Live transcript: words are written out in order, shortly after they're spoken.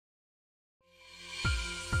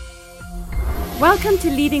Welcome to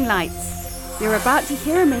Leading Lights. You're about to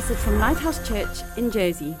hear a message from Lighthouse Church in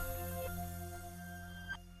Jersey.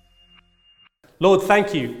 Lord,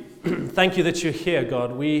 thank you. Thank you that you're here,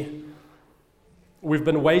 God. We've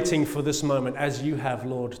been waiting for this moment, as you have,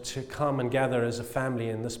 Lord, to come and gather as a family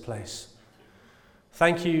in this place.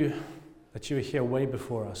 Thank you that you are here way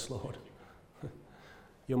before us, Lord.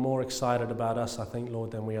 You're more excited about us, I think, Lord,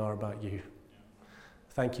 than we are about you.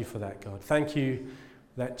 Thank you for that, God. Thank you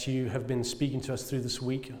that you have been speaking to us through this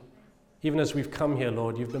week. Even as we've come here,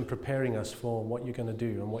 Lord, you've been preparing us for what you're going to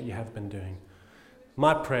do and what you have been doing.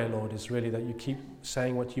 My prayer, Lord, is really that you keep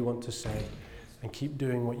saying what you want to say and keep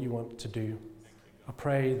doing what you want to do. I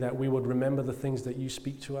pray that we would remember the things that you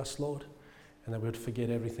speak to us, Lord, and that we would forget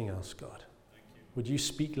everything else, God. Would you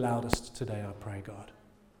speak loudest today, I pray, God.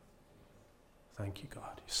 Thank you,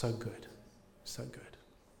 God. You're so good. So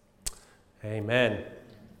good. Amen.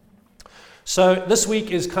 So this week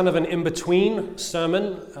is kind of an in-between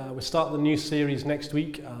sermon. We start the new series next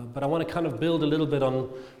week, but I want to kind of build a little bit on,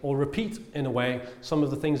 or repeat in a way, some of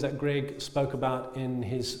the things that Greg spoke about in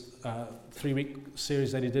his 3-week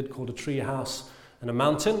series that he did called A Tree, a House, and a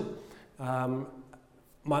Mountain. The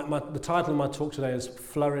title of my talk today is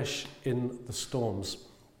Flourish in the Storms.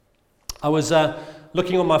 I was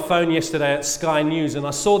looking on my phone yesterday at Sky News, and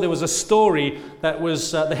I saw there was a story that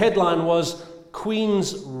was, the headline was,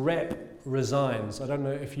 Queen's Rep resigns. I don't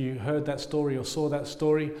know if you heard that story or saw that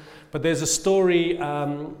story, but there's a story,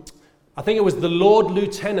 I think it was the Lord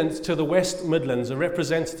Lieutenant to the West Midlands, a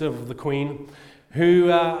representative of the Queen,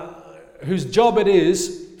 whose job it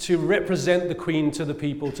is to represent the Queen to the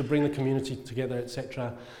people, to bring the community together,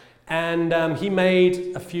 etc. And he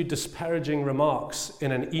made a few disparaging remarks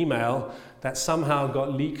in an email that somehow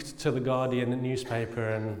got leaked to the Guardian newspaper,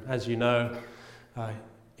 and as you know,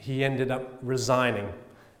 he ended up resigning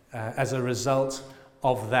as a result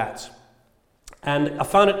of that. And I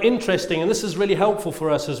found it interesting, and this is really helpful for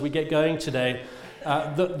us as we get going today,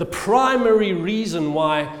 the primary reason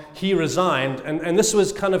why he resigned, and this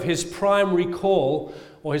was kind of his primary call,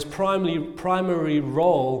 or his primary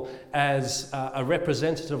role as a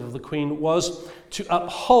representative of the Queen, was to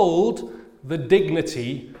uphold the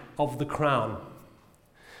dignity of the crown.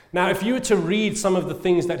 Now, if you were to read some of the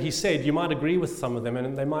things that he said, you might agree with some of them,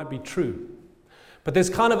 and they might be true. But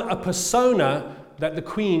there's kind of a persona that the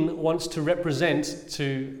Queen wants to represent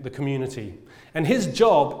to the community. And his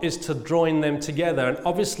job is to join them together. And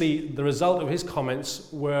obviously, the result of his comments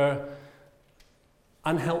were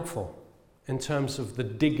unhelpful in terms of the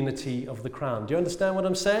dignity of the crown. Do you understand what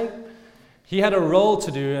I'm saying? He had a role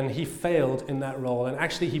to do, and he failed in that role. And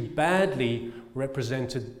actually, he badly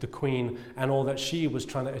represented the Queen and all that she was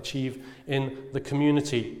trying to achieve in the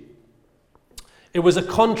community. It was a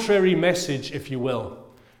contrary message, if you will,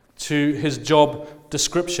 to his job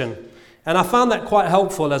description. And I found that quite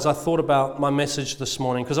helpful as I thought about my message this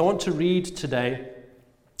morning, because I want to read today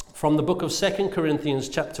from the book of 2 Corinthians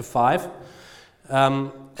chapter 5,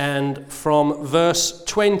 and from verse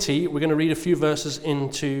 20, we're going to read a few verses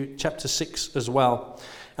into chapter 6 as well.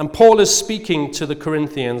 And Paul is speaking to the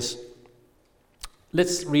Corinthians.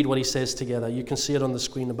 Let's read what he says together. You can see it on the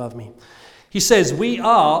screen above me. He says, "We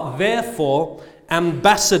are, therefore,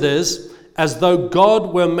 ambassadors, as though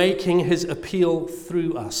God were making his appeal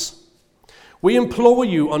through us. We implore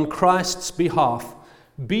you on Christ's behalf,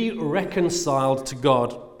 be reconciled to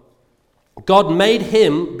God. God made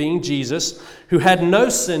him, being Jesus, who had no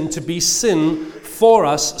sin, to be sin for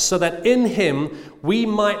us, so that in him we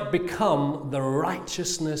might become the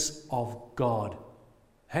righteousness of God."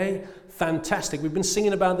 Hey, fantastic. We've been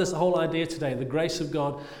singing about this whole idea today, the grace of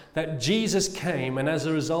God, that Jesus came, and as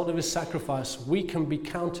a result of his sacrifice, we can be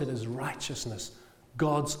counted as righteousness,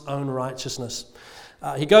 God's own righteousness.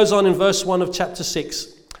 He goes on in verse 1 of chapter 6,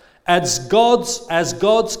 As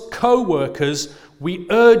God's co-workers, we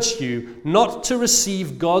urge you not to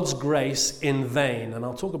receive God's grace in vain. And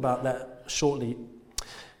I'll talk about that shortly.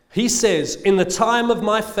 He says, "In the time of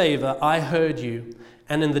my favor I heard you,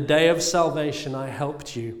 and in the day of salvation I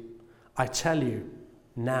helped you. I tell you,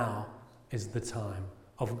 now is the time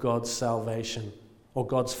of God's salvation," or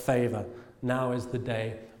God's favor. Now is the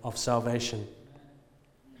day of salvation.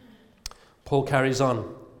 Paul carries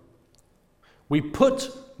on. "We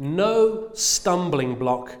put no stumbling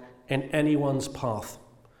block in anyone's path,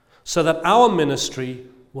 so that our ministry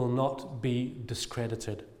will not be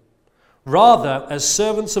discredited. Rather, as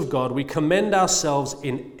servants of God, we commend ourselves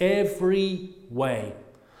in every way,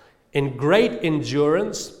 in great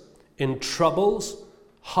endurance, in troubles,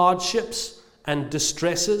 hardships, and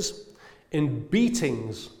distresses, in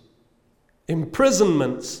beatings,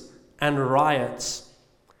 imprisonments, and riots,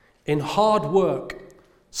 in hard work,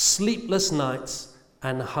 sleepless nights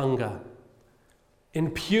and hunger, in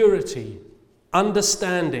purity,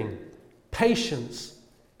 understanding, patience,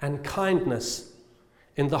 and kindness,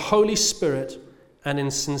 in the Holy Spirit and in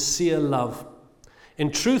sincere love,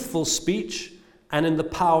 in truthful speech and in the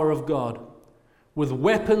power of God, with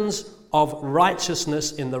weapons of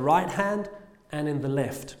righteousness in the right hand and in the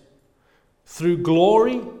left, through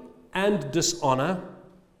glory and dishonor,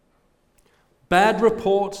 bad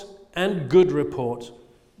report and good report,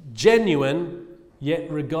 genuine yet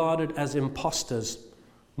regarded as impostors,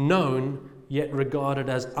 known yet regarded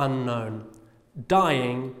as unknown,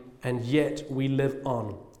 dying and yet we live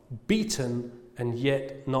on, beaten and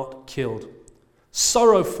yet not killed,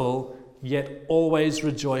 sorrowful yet always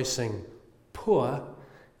rejoicing, poor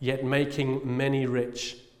yet making many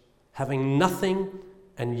rich, having nothing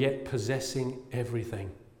and yet possessing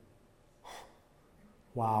everything.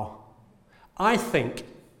 Wow. I think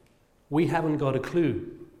we haven't got a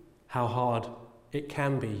clue how hard it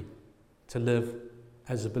can be to live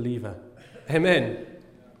as a believer. Amen.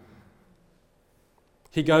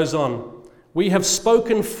 He goes on, we have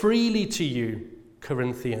spoken freely to you,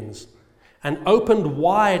 Corinthians, and opened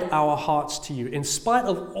wide our hearts to you. In spite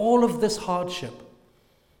of all of this hardship,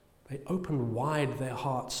 they opened wide their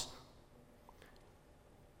hearts.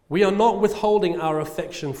 We are not withholding our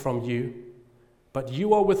affection from you, but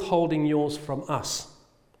you are withholding yours from us.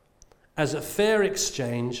 As a fair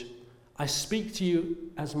exchange, I speak to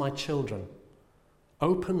you as my children.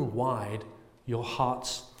 Open wide your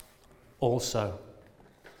hearts also.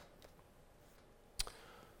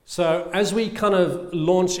 So as we kind of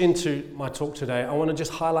launch into my talk today, I want to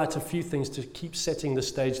just highlight a few things to keep setting the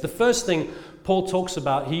stage. The first thing Paul talks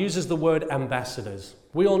about, he uses the word ambassadors.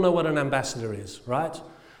 We all know what an ambassador is, right?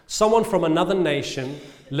 Someone from another nation,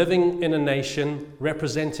 living in a nation,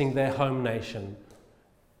 representing their home nation,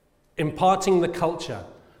 imparting the culture,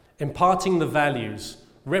 imparting the values,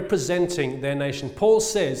 representing their nation. Paul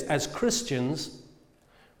says, as Christians,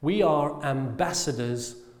 we are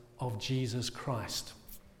ambassadors of Jesus Christ.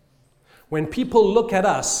 When people look at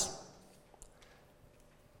us,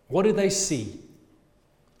 what do they see?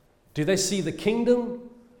 Do they see the kingdom,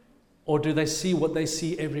 or do they see what they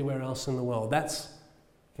see everywhere else in the world? That's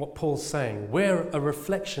what Paul's saying. We're a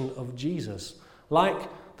reflection of Jesus. Like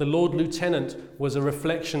the Lord Lieutenant was a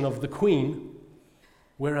reflection of the Queen,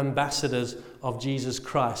 we're ambassadors of Jesus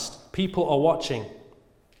Christ. People are watching.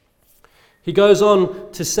 He goes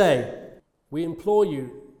on to say, we implore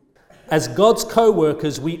you, as God's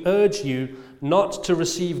co-workers, we urge you not to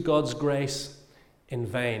receive God's grace in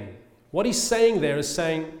vain. What he's saying there is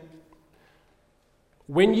saying,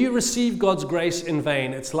 when you receive God's grace in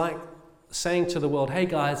vain, it's like saying to the world, hey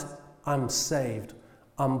guys, I'm saved,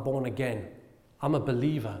 I'm born again, I'm a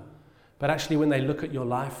believer. But actually when they look at your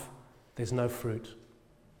life, there's no fruit.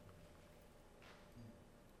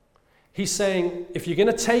 He's saying, if you're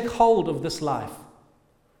going to take hold of this life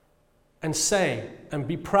and say and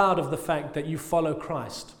be proud of the fact that you follow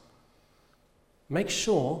Christ, make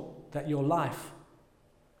sure that your life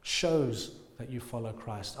shows that you follow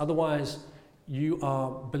Christ. Otherwise, you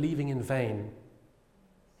are believing in vain.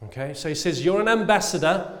 Okay, so he says, you're an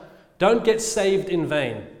ambassador. Don't get saved in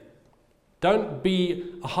vain. Don't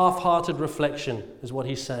be a half-hearted reflection, is what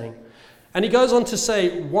he's saying. And he goes on to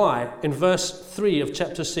say why. In verse 3 of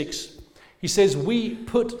chapter 6, he says, we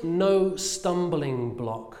put no stumbling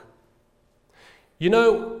block. You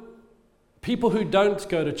know, people who don't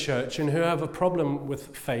go to church and who have a problem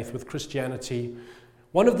with faith, with Christianity,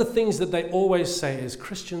 one of the things that they always say is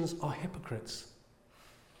Christians are hypocrites.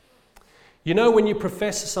 You know, when you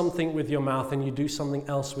profess something with your mouth and you do something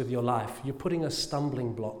else with your life, you're putting a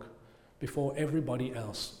stumbling block before everybody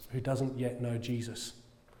else who doesn't yet know Jesus,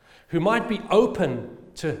 who might be open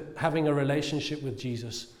to having a relationship with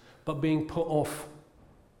Jesus, but being put off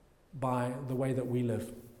by the way that we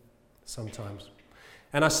live sometimes.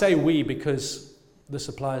 And I say we because this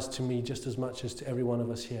applies to me just as much as to every one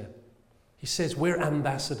of us here. He says we're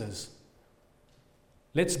ambassadors.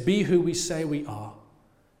 Let's be who we say we are.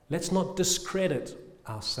 Let's not discredit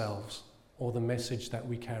ourselves or the message that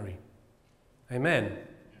we carry. Amen.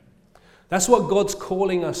 That's what God's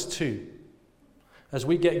calling us to as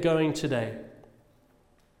we get going today.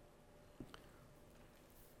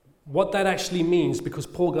 What that actually means, because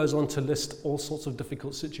Paul goes on to list all sorts of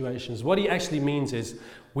difficult situations, what he actually means is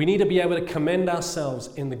we need to be able to commend ourselves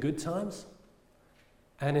in the good times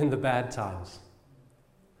and in the bad times.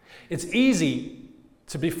 It's easy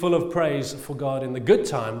to be full of praise for God in the good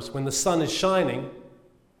times when the sun is shining,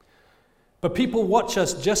 but people watch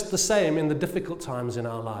us just the same in the difficult times in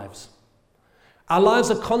our lives. Our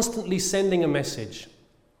lives are constantly sending a message.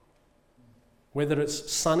 whether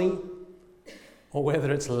it's sunny or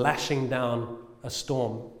whether it's lashing down a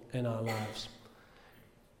storm in our lives.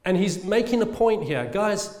 And he's making a point here.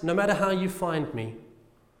 Guys, no matter how you find me,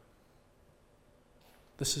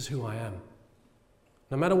 this is who I am.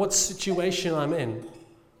 No matter what situation I'm in,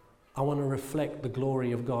 I want to reflect the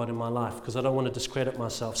glory of God in my life because I don't want to discredit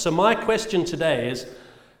myself. So my question today is,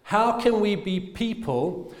 how can we be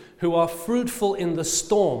people who are fruitful in the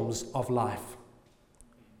storms of life?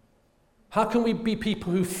 How can we be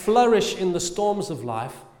people who flourish in the storms of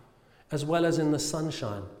life as well as in the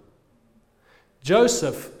sunshine?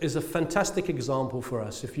 Joseph is a fantastic example for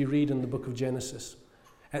us if you read in the book of Genesis.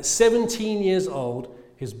 At 17 years old,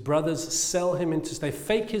 his brothers they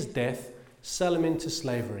fake his death, sell him into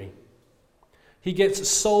slavery. He gets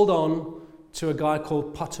sold on to a guy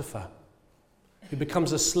called Potiphar. He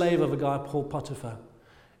becomes a slave of a guy called Potiphar.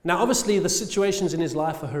 Now, obviously, the situations in his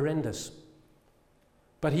life are horrendous,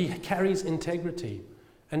 but he carries integrity,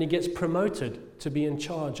 and he gets promoted to be in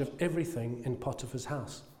charge of everything in Potiphar's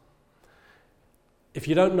house. If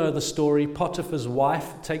you don't know the story, Potiphar's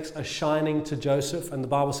wife takes a shining to Joseph, and the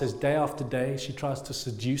Bible says day after day she tries to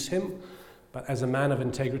seduce him, but as a man of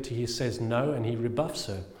integrity he says no, and he rebuffs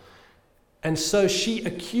her. And so she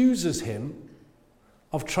accuses him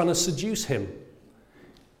of trying to seduce him.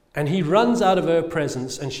 And he runs out of her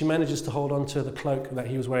presence, and she manages to hold on to the cloak that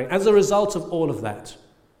he was wearing. As a result of all of that,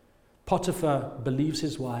 Potiphar believes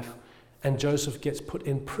his wife, and Joseph gets put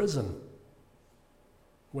in prison,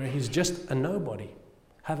 where he's just a nobody,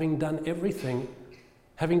 having done everything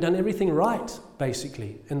right,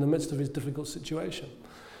 basically, in the midst of his difficult situation.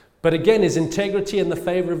 But again, his integrity and the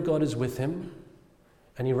favor of God is with him,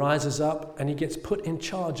 and he rises up, and he gets put in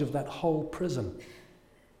charge of that whole prison.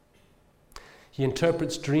 He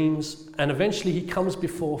interprets dreams, and eventually he comes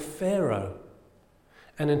before Pharaoh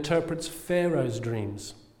and interprets Pharaoh's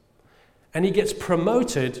dreams. And he gets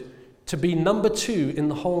promoted to be number 2 in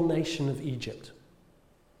the whole nation of Egypt.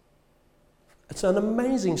 It's an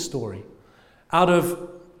amazing story. Out of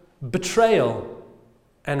betrayal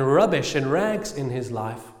and rubbish and rags in his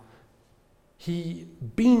life, he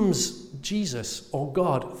beams Jesus or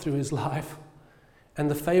God through his life, and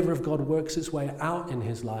the favor of God works its way out in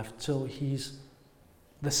his life till he's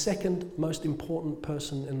the second most important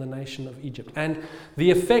person in the nation of Egypt. And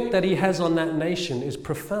the effect that he has on that nation is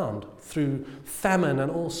profound through famine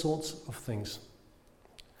and all sorts of things.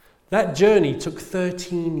 That journey took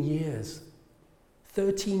 13 years.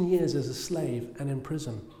 13 years as a slave and in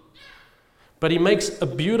prison. But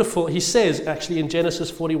he says actually in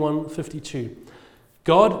Genesis 41:52,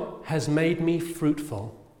 God has made me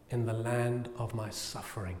fruitful in the land of my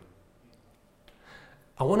suffering.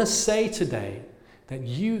 I want to say today that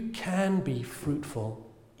you can be fruitful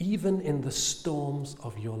even in the storms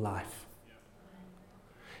of your life.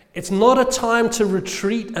 It's not a time to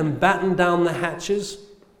retreat and batten down the hatches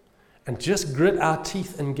and just grit our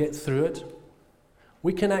teeth and get through it.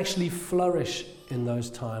 We can actually flourish in those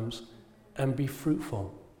times and be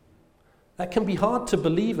fruitful. That can be hard to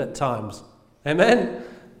believe at times. Amen?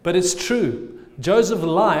 But it's true. Joseph's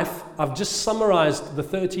life, I've just summarized the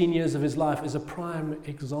 13 years of his life, is a prime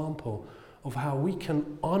example of how we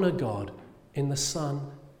can honor God in the sun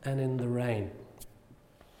and in the rain.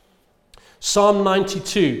 Psalm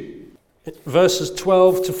 92, verses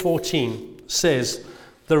 12 to 14 says,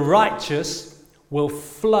 "The righteous will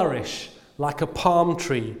flourish like a palm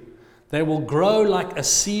tree. They will grow like a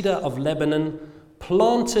cedar of Lebanon,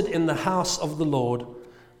 planted in the house of the Lord.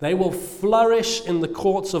 They will flourish in the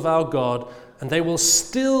courts of our God, and they will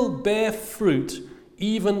still bear fruit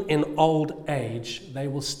even in old age. They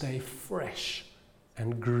will stay fresh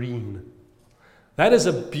and green." That is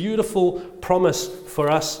a beautiful promise for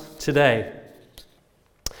us today.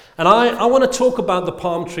 And I want to talk about the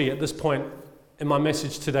palm tree at this point in my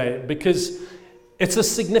message today because it's a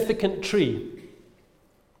significant tree.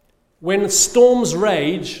 When storms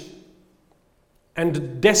rage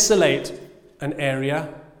and desolate an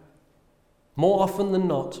area, more often than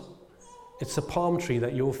not, it's a palm tree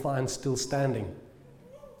that you'll find still standing.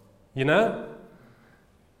 You know?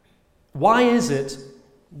 Why is it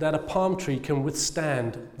that a palm tree can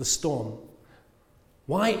withstand the storm?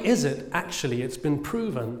 Why is it actually, it's been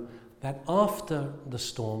proven that after the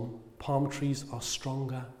storm, palm trees are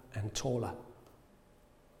stronger and taller.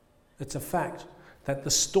 It's a fact that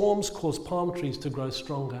the storms cause palm trees to grow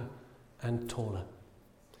stronger and taller.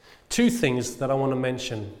 2 things that I want to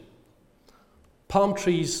mention. Palm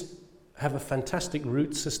trees have a fantastic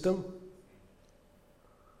root system,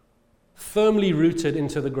 firmly rooted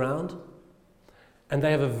into the ground, and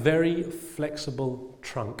they have a very flexible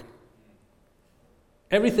trunk.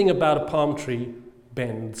 Everything about a palm tree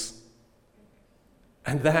bends.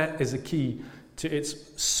 And that is a key to its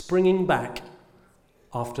springing back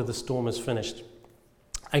after the storm is finished.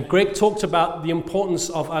 And Greg talked about the importance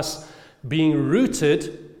of us being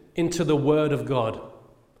rooted into the Word of God.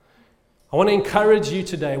 I want to encourage you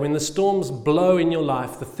today, when the storms blow in your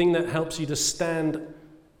life, the thing that helps you to stand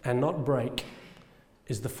and not break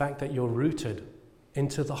is the fact that you're rooted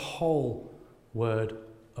into the whole Word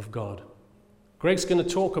of God. Greg's going to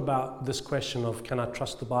talk about this question of can I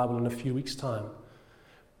trust the Bible in a few weeks' time.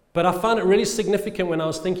 But I found it really significant when I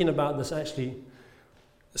was thinking about this actually.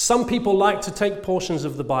 Some people like to take portions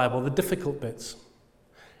of the Bible, the difficult bits,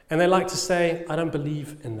 and they like to say, I don't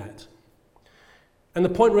believe in that. And the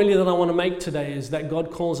point really that I want to make today is that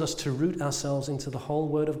God calls us to root ourselves into the whole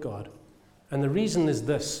Word of God. And the reason is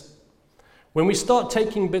this. When we start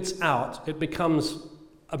taking bits out, it becomes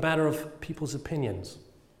a matter of people's opinions.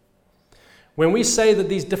 When we say that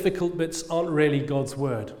these difficult bits aren't really God's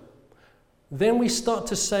Word, then we start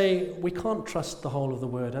to say we can't trust the whole of the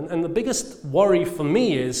Word. And the biggest worry for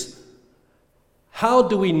me is, how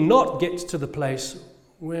do we not get to the place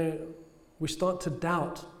where we start to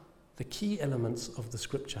doubt the key elements of the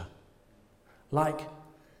Scripture? Like,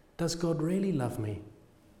 does God really love me?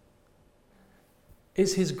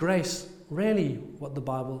 Is His grace really what the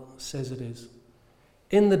Bible says it is?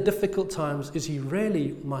 In the difficult times, is He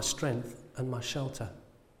really my strength and my shelter?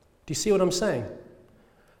 Do you see what I'm saying?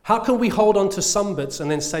 How can we hold on to some bits and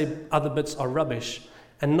then say other bits are rubbish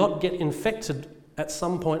and not get infected at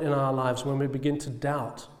some point in our lives when we begin to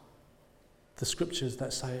doubt the Scriptures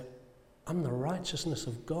that say, I'm the righteousness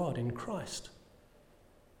of God in Christ?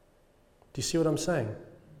 Do you see what I'm saying?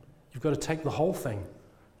 You've got to take the whole thing.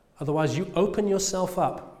 Otherwise, you open yourself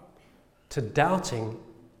up to doubting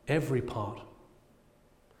every part.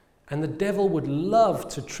 And the devil would love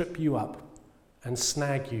to trip you up and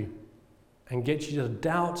snag you and get you to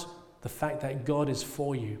doubt the fact that God is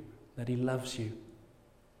for you, that He loves you.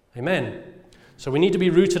 Amen. So we need to be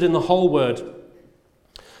rooted in the whole Word.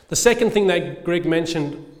 The second thing that Greg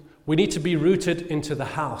mentioned, we need to be rooted into the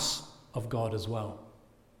house of God as well.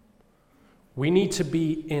 We need to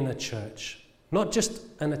be in a church, not just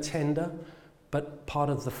an attender, but part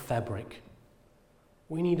of the fabric.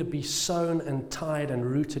 We need to be sewn and tied and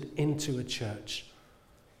rooted into a church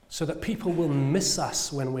so that people will miss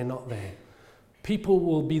us when we're not there. People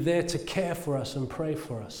will be there to care for us and pray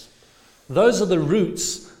for us. Those are the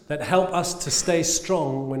roots that help us to stay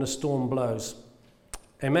strong when a storm blows.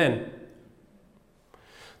 Amen.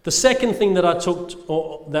 The second thing that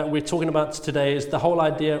that we're talking about today is the whole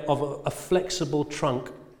idea of a flexible trunk.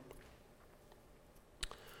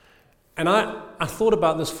 And I thought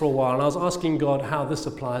about this for a while, and I was asking God how this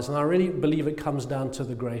applies, and I really believe it comes down to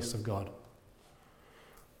the grace of God.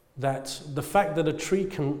 That the fact that a tree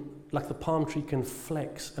can, like the palm tree, can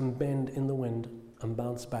flex and bend in the wind and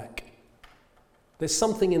bounce back. There's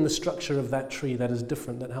something in the structure of that tree that is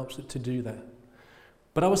different that helps it to do that.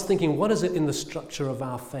 But I was thinking, what is it in the structure of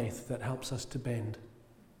our faith that helps us to bend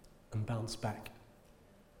and bounce back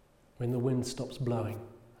when the wind stops blowing?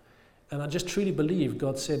 And I just truly believe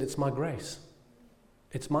God said, it's my grace.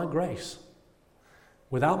 It's my grace.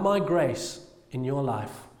 Without my grace in your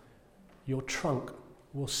life, your trunk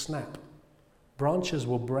will snap. Branches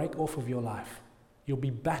will break off of your life. You'll be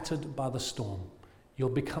battered by the storm. You'll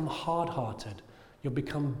become hard-hearted. You'll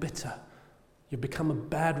become bitter. You'll become a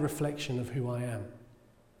bad reflection of who I am.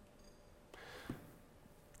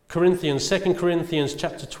 2 Corinthians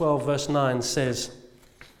chapter 12, verse 9 says,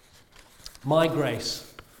 my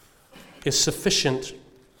grace is sufficient.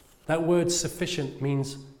 That word sufficient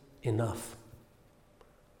means enough.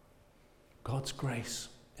 God's grace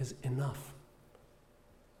is enough.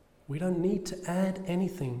 We don't need to add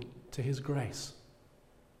anything to His grace.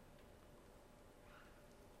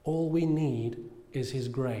 All we need is His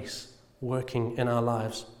grace working in our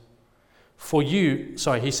lives.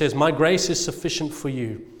 He says, my grace is sufficient for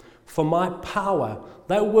you. For my power,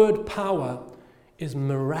 that word power is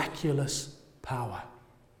miraculous power.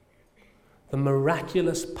 The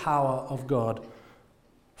miraculous power of God.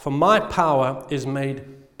 For my power is made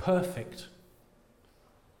perfect.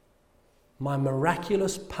 My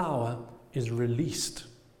miraculous power is released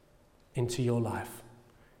into your life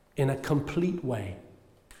in a complete way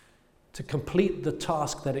to complete the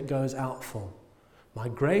task that it goes out for. My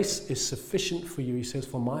grace is sufficient for you, he says,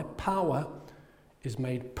 for my power is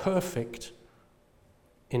made perfect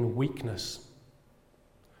in weakness.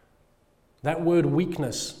 That word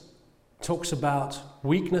weakness talks about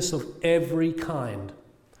weakness of every kind,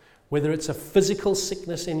 whether it's a physical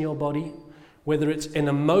sickness in your body, whether it's an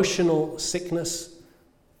emotional sickness,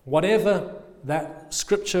 whatever that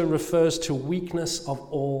scripture refers to weakness of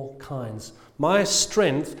all kinds. My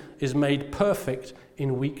strength is made perfect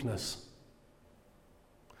in weakness.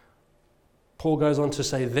 Paul goes on to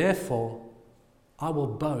say, therefore, I will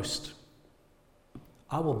boast.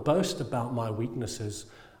 I will boast about my weaknesses.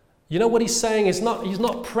 You know what he's saying? He's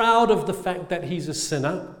not proud of the fact that he's a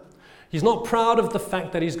sinner. He's not proud of the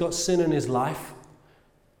fact that he's got sin in his life.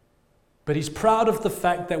 But he's proud of the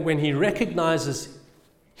fact that when he recognizes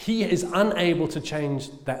he is unable to change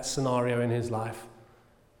that scenario in his life,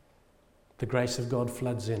 the grace of God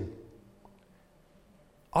floods in.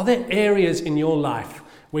 Are there areas in your life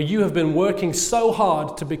where you have been working so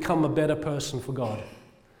hard to become a better person for God,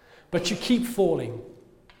 but you keep falling?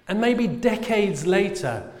 And maybe decades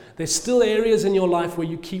later, there's still areas in your life where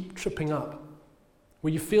you keep tripping up,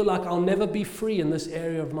 where you feel like I'll never be free in this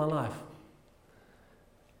area of my life.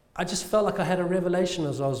 I just felt like I had a revelation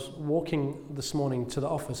as I was walking this morning to the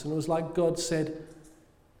office, and it was like God said,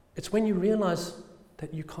 it's when you realize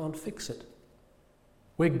that you can't fix it.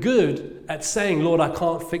 We're good at saying, Lord, I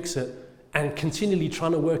can't fix it, and continually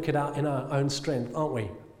trying to work it out in our own strength, aren't we?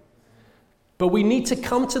 But we need to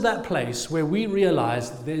come to that place where we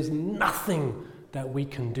realize there's nothing that we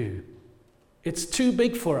can do. It's too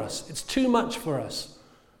big for us. It's too much for us.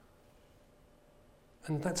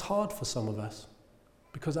 And that's hard for some of us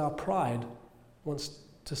because our pride wants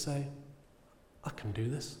to say, I can do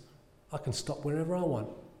this. I can stop wherever I want.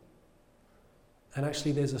 And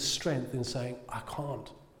actually there's a strength in saying, I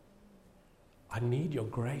can't. I need your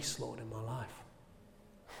grace, Lord, in my life.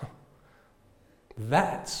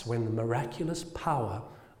 That's when the miraculous power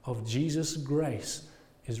of Jesus' grace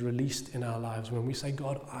is released in our lives. When we say,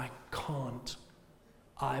 God, I can't.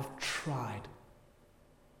 I've tried.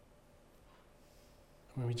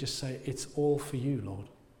 When we just say, it's all for you, Lord.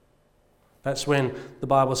 That's when the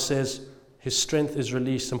Bible says his strength is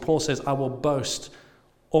released. And Paul says, I will boast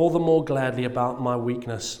all the more gladly about my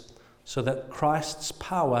weakness, so that Christ's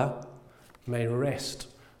power may rest.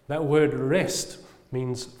 That word rest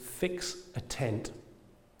means fix a tent.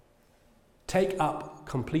 Take up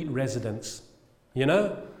complete residence. You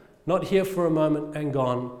know, not here for a moment and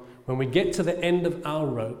gone. When we get to the end of our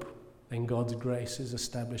rope, then God's grace is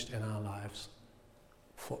established in our lives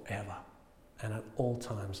forever and at all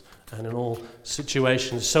times and in all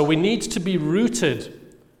situations. So we need to be rooted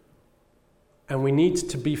and we need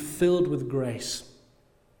to be filled with grace.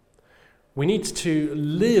 We need to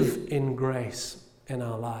live in grace in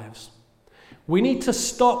our lives. We need to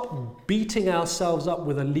stop beating ourselves up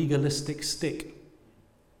with a legalistic stick.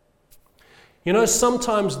 You know,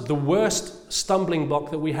 sometimes the worst stumbling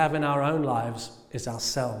block that we have in our own lives is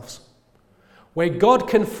ourselves, where God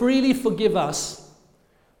can freely forgive us,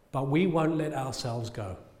 but we won't let ourselves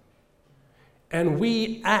go. And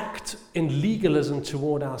we act in legalism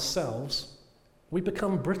toward ourselves. We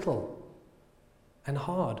become brittle and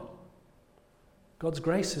hard. God's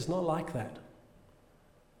grace is not like that.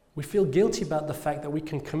 We feel guilty about the fact that we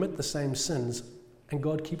can commit the same sins and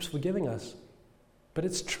God keeps forgiving us. But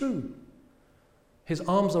it's true. His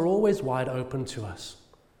arms are always wide open to us.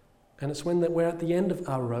 And it's when we're at the end of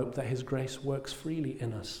our rope that his grace works freely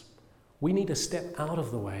in us. We need to step out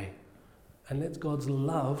of the way and let God's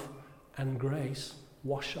love and grace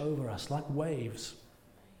wash over us like waves.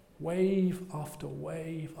 Wave after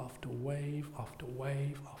wave after wave after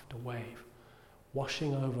wave after wave,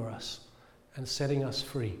 washing over us and setting us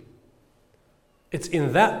free. It's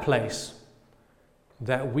in that place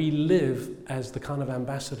that we live as the kind of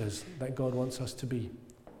ambassadors that God wants us to be,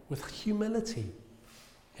 with humility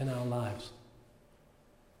in our lives.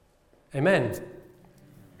 Amen.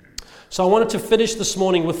 So I wanted to finish this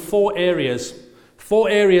morning with four areas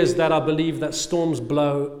that I believe that storms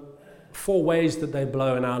blow, 4 ways that they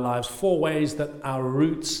blow in our lives, 4 ways that our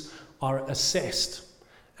roots are assessed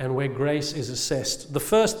and where grace is assessed. The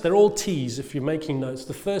first, they're all T's if you're making notes.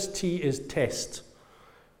 The first T is test.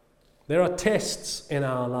 There are tests in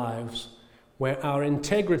our lives where our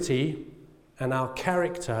integrity and our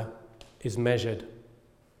character is measured,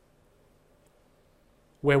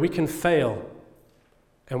 where we can fail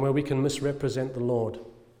and where we can misrepresent the Lord.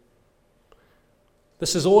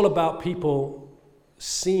 This is all about people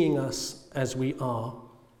seeing us as we are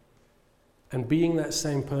and being that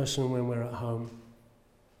same person when we're at home,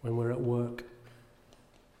 when we're at work.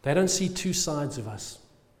 They don't see 2 sides of us,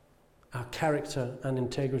 our character and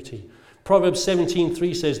integrity. Proverbs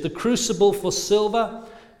 17:3 says, the crucible for silver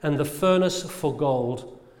and the furnace for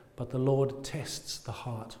gold, but the Lord tests the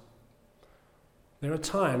heart. There are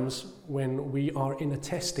times when we are in a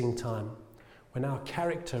testing time, when our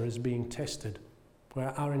character is being tested,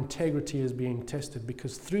 where our integrity is being tested,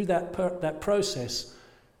 because through that process,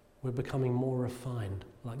 we're becoming more refined,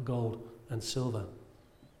 like gold and silver.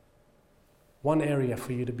 One area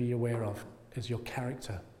for you to be aware of is your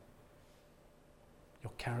character.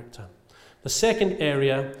 Your character. The second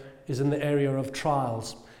area is in the area of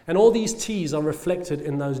trials. And all these T's are reflected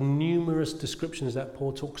in those numerous descriptions that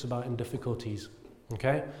Paul talks about in difficulties.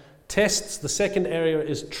 Okay? Tests, the second area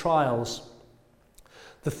is trials.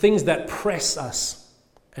 The things that press us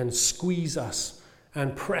and squeeze us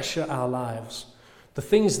and pressure our lives. The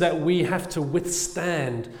things that we have to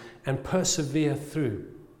withstand and persevere through.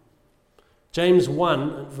 James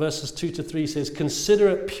 1, verses 2 to 3 says, "Consider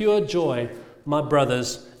it pure joy, my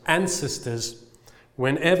brothers and sisters,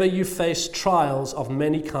 whenever you face trials of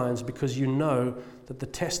many kinds, because you know that the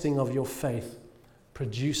testing of your faith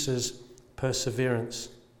produces perseverance."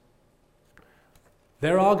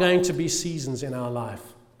 There are going to be seasons in our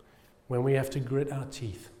life when we have to grit our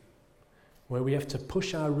teeth, where we have to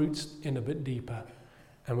push our roots in a bit deeper,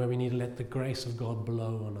 and where we need to let the grace of God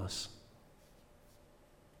blow on us.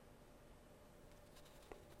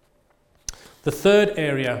 The third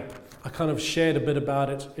area, I kind of shared a bit about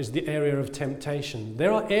it, is the area of temptation.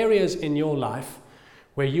 There are areas in your life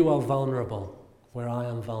where you are vulnerable, where I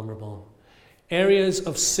am vulnerable. Areas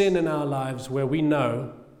of sin in our lives where we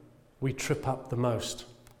know we trip up the most.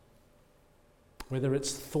 Whether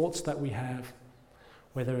it's thoughts that we have,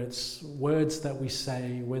 whether it's words that we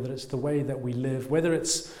say, whether it's the way that we live, whether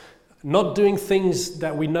it's not doing things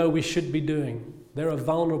that we know we should be doing. There are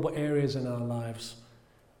vulnerable areas in our lives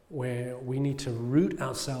where we need to root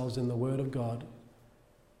ourselves in the Word of God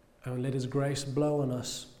and let His grace blow on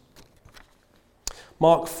us.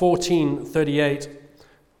 Mark 14:38.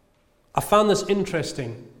 I found this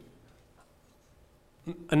interesting.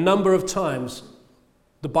 A number of times,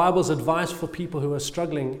 the Bible's advice for people who are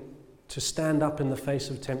struggling to stand up in the face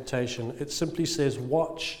of temptation, it simply says,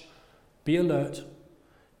 watch, be alert,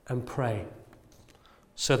 and pray,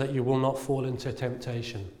 so that you will not fall into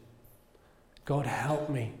temptation. God, help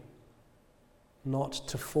me not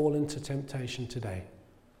to fall into temptation today.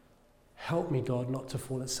 Help me, God, not to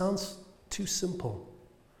fall. It sounds too simple.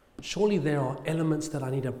 Surely there are elements that I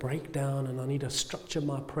need to break down and I need to structure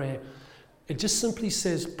my prayer. It just simply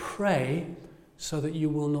says, pray so that you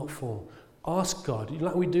will not fall. Ask God,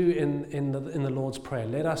 like we do in the Lord's Prayer.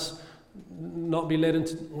 Let us not be led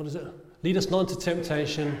into, lead us not into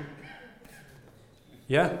temptation.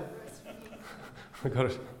 Yeah? I got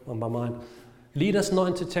it on my mind. Lead us not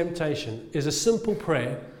into temptation is a simple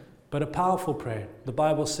prayer, but a powerful prayer. The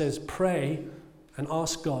Bible says, pray and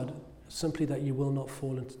ask God simply that you will not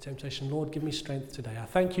fall into temptation. Lord, give me strength today. I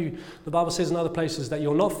thank you. The Bible says in other places that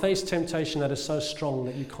you'll not face temptation that is so strong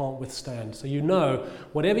that you can't withstand. So you know,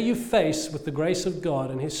 whatever you face with the grace of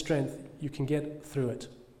God and His strength, you can get through it.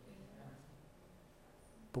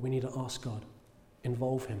 But we need to ask God,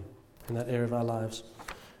 involve Him in that area of our lives.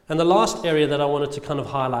 And the last area that I wanted to kind of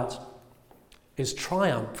highlight is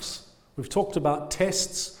triumphs. We've talked about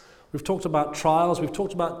tests, we've talked about trials, we've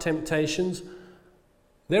talked about temptations.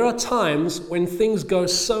 There are times when things go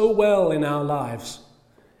so well in our lives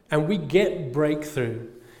and we get breakthrough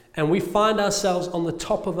and we find ourselves on the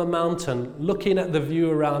top of a mountain looking at the view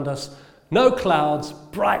around us, no clouds,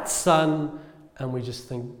 bright sun, and we just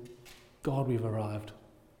think, God, we've arrived.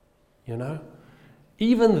 You know?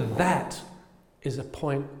 Even that is a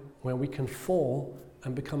point where we can fall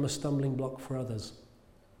and become a stumbling block for others.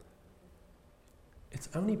 It's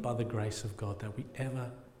only by the grace of God that we ever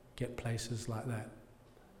get places like that.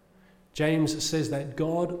 James says that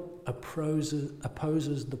God opposes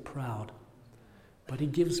the proud, but He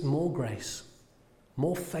gives more grace,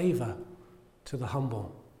 more favor to the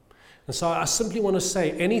humble. And so I simply want to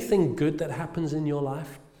say, anything good that happens in your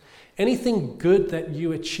life, anything good that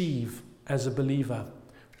you achieve as a believer,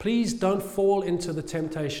 please don't fall into the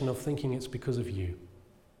temptation of thinking it's because of you.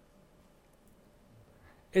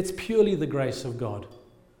 It's purely the grace of God.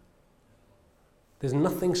 There's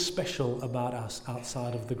nothing special about us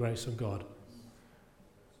outside of the grace of God.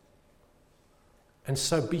 And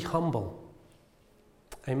so be humble.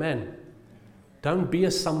 Amen. Don't be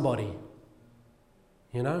a somebody.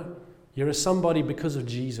 You know? You're a somebody because of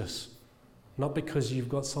Jesus, not because you've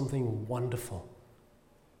got something wonderful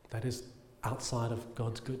that is outside of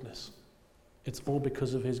God's goodness. It's all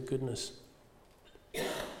because of His goodness.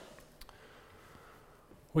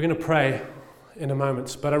 We're going to pray in a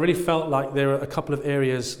moment, but I really felt like there are a couple of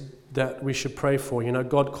areas that we should pray for. You know,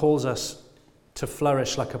 God calls us to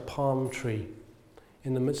flourish like a palm tree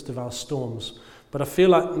in the midst of our storms. But I feel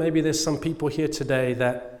like maybe there's some people here today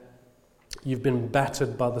that you've been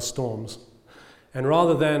battered by the storms. And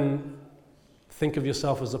rather than think of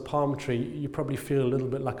yourself as a palm tree, you probably feel a little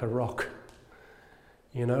bit like a rock.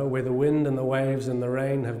 You know, where the wind and the waves and the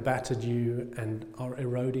rain have battered you and are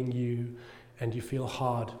eroding you and you feel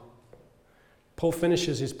hard. Paul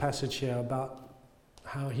finishes his passage here about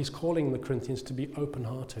how he's calling the Corinthians to be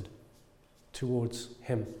open-hearted towards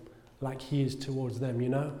him, like he is towards them, you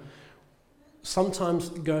know. Sometimes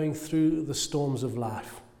going through the storms of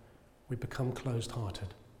life, we become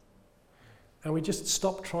closed-hearted. And we just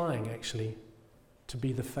stop trying, actually, to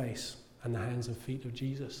be the face and the hands and feet of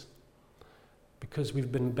Jesus. Because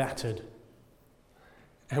we've been battered,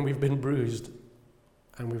 and we've been bruised,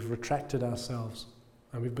 and we've retracted ourselves,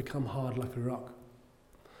 and we've become hard like a rock.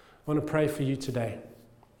 I want to pray for you today.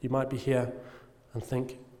 You might be here and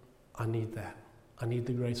think, I need that. I need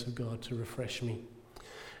the grace of God to refresh me.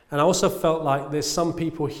 And I also felt like there's some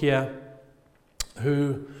people here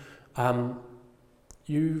who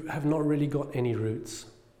you have not really got any roots.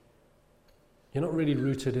 You're not really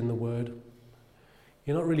rooted in the Word.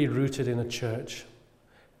 You're not really rooted in a church.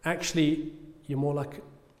 Actually, you're more like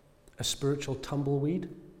a spiritual tumbleweed.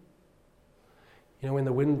 You know, when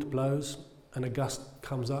the wind blows and a gust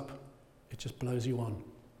comes up, it just blows you on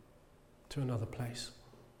to another place.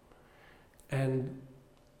 And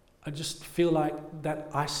I just feel like that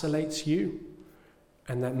isolates you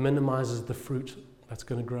and that minimizes the fruit that's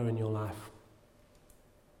going to grow in your life.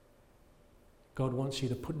 God wants you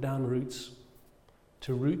to put down roots,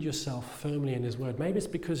 to root yourself firmly in His Word. Maybe it's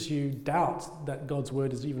because you doubt that God's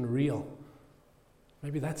Word is even real.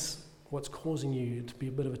 Maybe that's what's causing you to be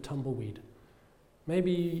a bit of a tumbleweed.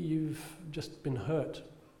 Maybe you've just been hurt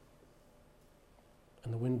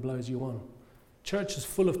and the wind blows you on. Church is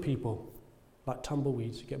full of people like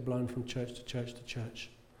tumbleweeds who get blown from church to church to church.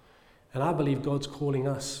 And I believe God's calling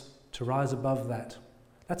us to rise above that.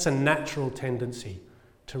 That's a natural tendency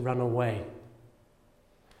to run away.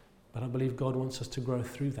 But I believe God wants us to grow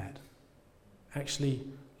through that. Actually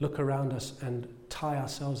look around us and tie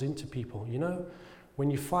ourselves into people. You know, when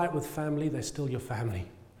you fight with family, they're still your family.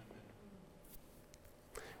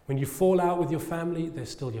 When you fall out with your family, they're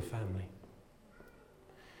still your family.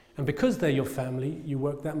 And because they're your family, you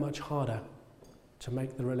work that much harder to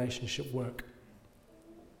make the relationship work.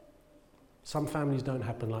 Some families don't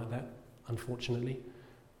happen like that, unfortunately,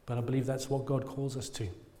 but I believe that's what God calls us to.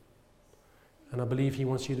 And I believe He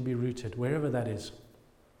wants you to be rooted, wherever that is.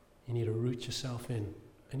 You need to root yourself in.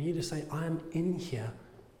 And you need to say, I am in here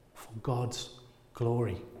for God's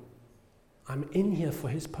glory. I'm in here for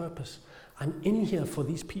His purpose. I'm in here for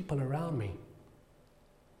these people around me.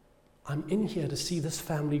 I'm in here to see this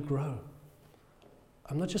family grow.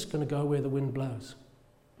 I'm not just going to go where the wind blows.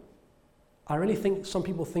 I really think some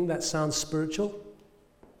people think that sounds spiritual,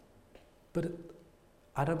 but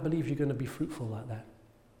I don't believe you're going to be fruitful like that.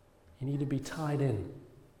 You need to be tied in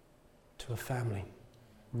to a family,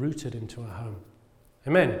 rooted into a home.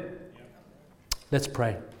 Amen. Let's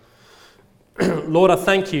pray. Lord, I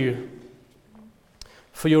thank you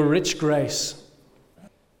for your rich grace.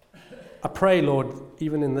 I pray, Lord,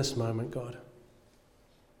 even in this moment, God,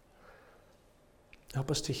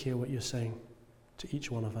 help us to hear what you're saying to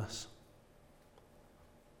each one of us.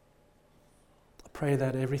 I pray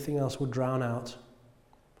that everything else would drown out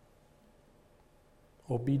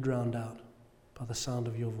or be drowned out by the sound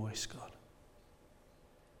of your voice, God.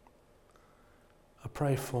 I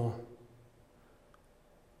pray for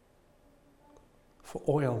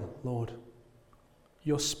oil, Lord,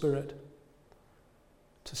 your Spirit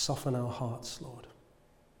to soften our hearts, Lord,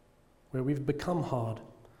 where we've become hard,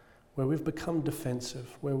 where we've become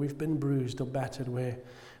defensive, where we've been bruised or battered, where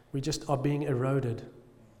we just are being eroded.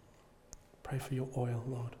 Pray for your oil,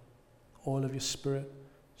 Lord, oil of your Spirit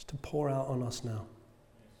just to pour out on us now.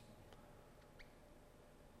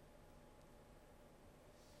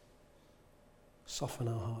 Soften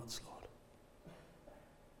our hearts, Lord.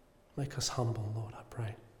 Make us humble, Lord, I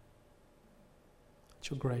pray. Let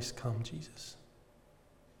your grace come, Jesus.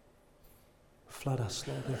 Flood us,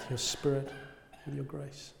 Lord, with your Spirit, with your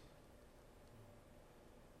grace.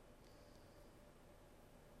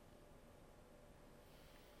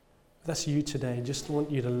 If that's you today, just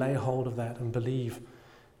want you to lay hold of that and believe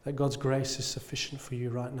that God's grace is sufficient for you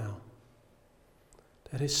right now.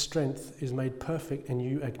 That His strength is made perfect in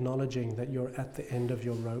you acknowledging that you're at the end of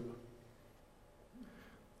your rope.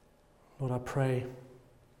 Lord, I pray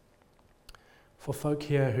for folk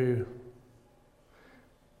here who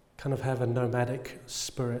kind of have a nomadic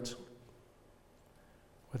spirit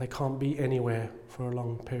where they can't be anywhere for a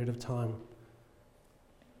long period of time.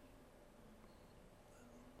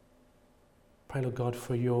 Pray, Lord God,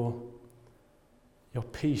 for your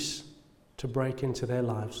peace to break into their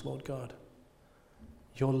lives, Lord God.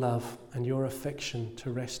 Your love and your affection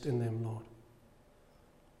to rest in them, Lord.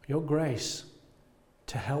 Your grace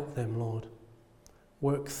to help them, Lord.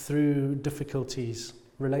 Work through difficulties,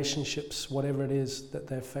 relationships, whatever it is that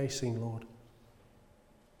they're facing, Lord.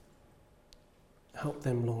 Help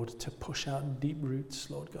them, Lord, to push out deep roots,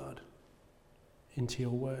 Lord God, into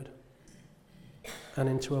your word and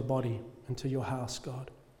into a body, into your house,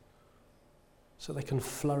 God, so they can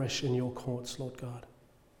flourish in your courts, Lord God.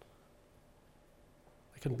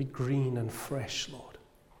 They can be green and fresh, Lord.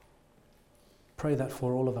 Pray that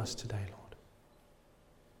for all of us today, Lord.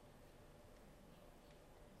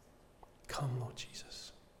 Come, Lord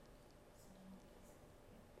Jesus.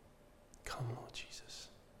 Come, Lord Jesus.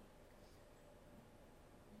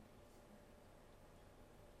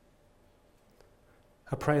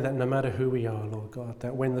 I pray that no matter who we are, Lord God,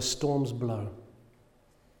 that when the storms blow,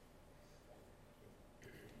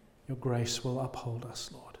 your grace will uphold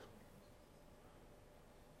us, Lord.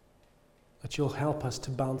 That you'll help us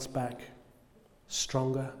to bounce back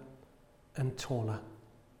stronger and taller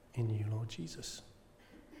in you, Lord Jesus.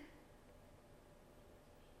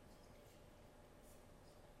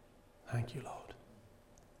 Thank you, Lord,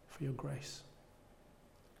 for your grace,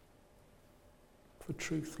 for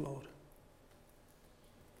truth, Lord.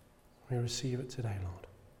 We receive it today, Lord.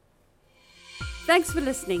 Thanks for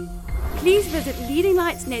listening. Please visit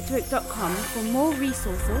leadinglightsnetwork.com for more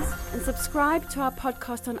resources and subscribe to our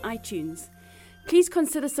podcast on iTunes. Please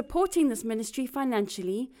consider supporting this ministry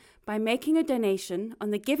financially by making a donation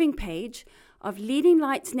on the giving page of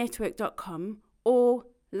leadinglightsnetwork.com or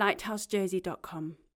lighthousejersey.com.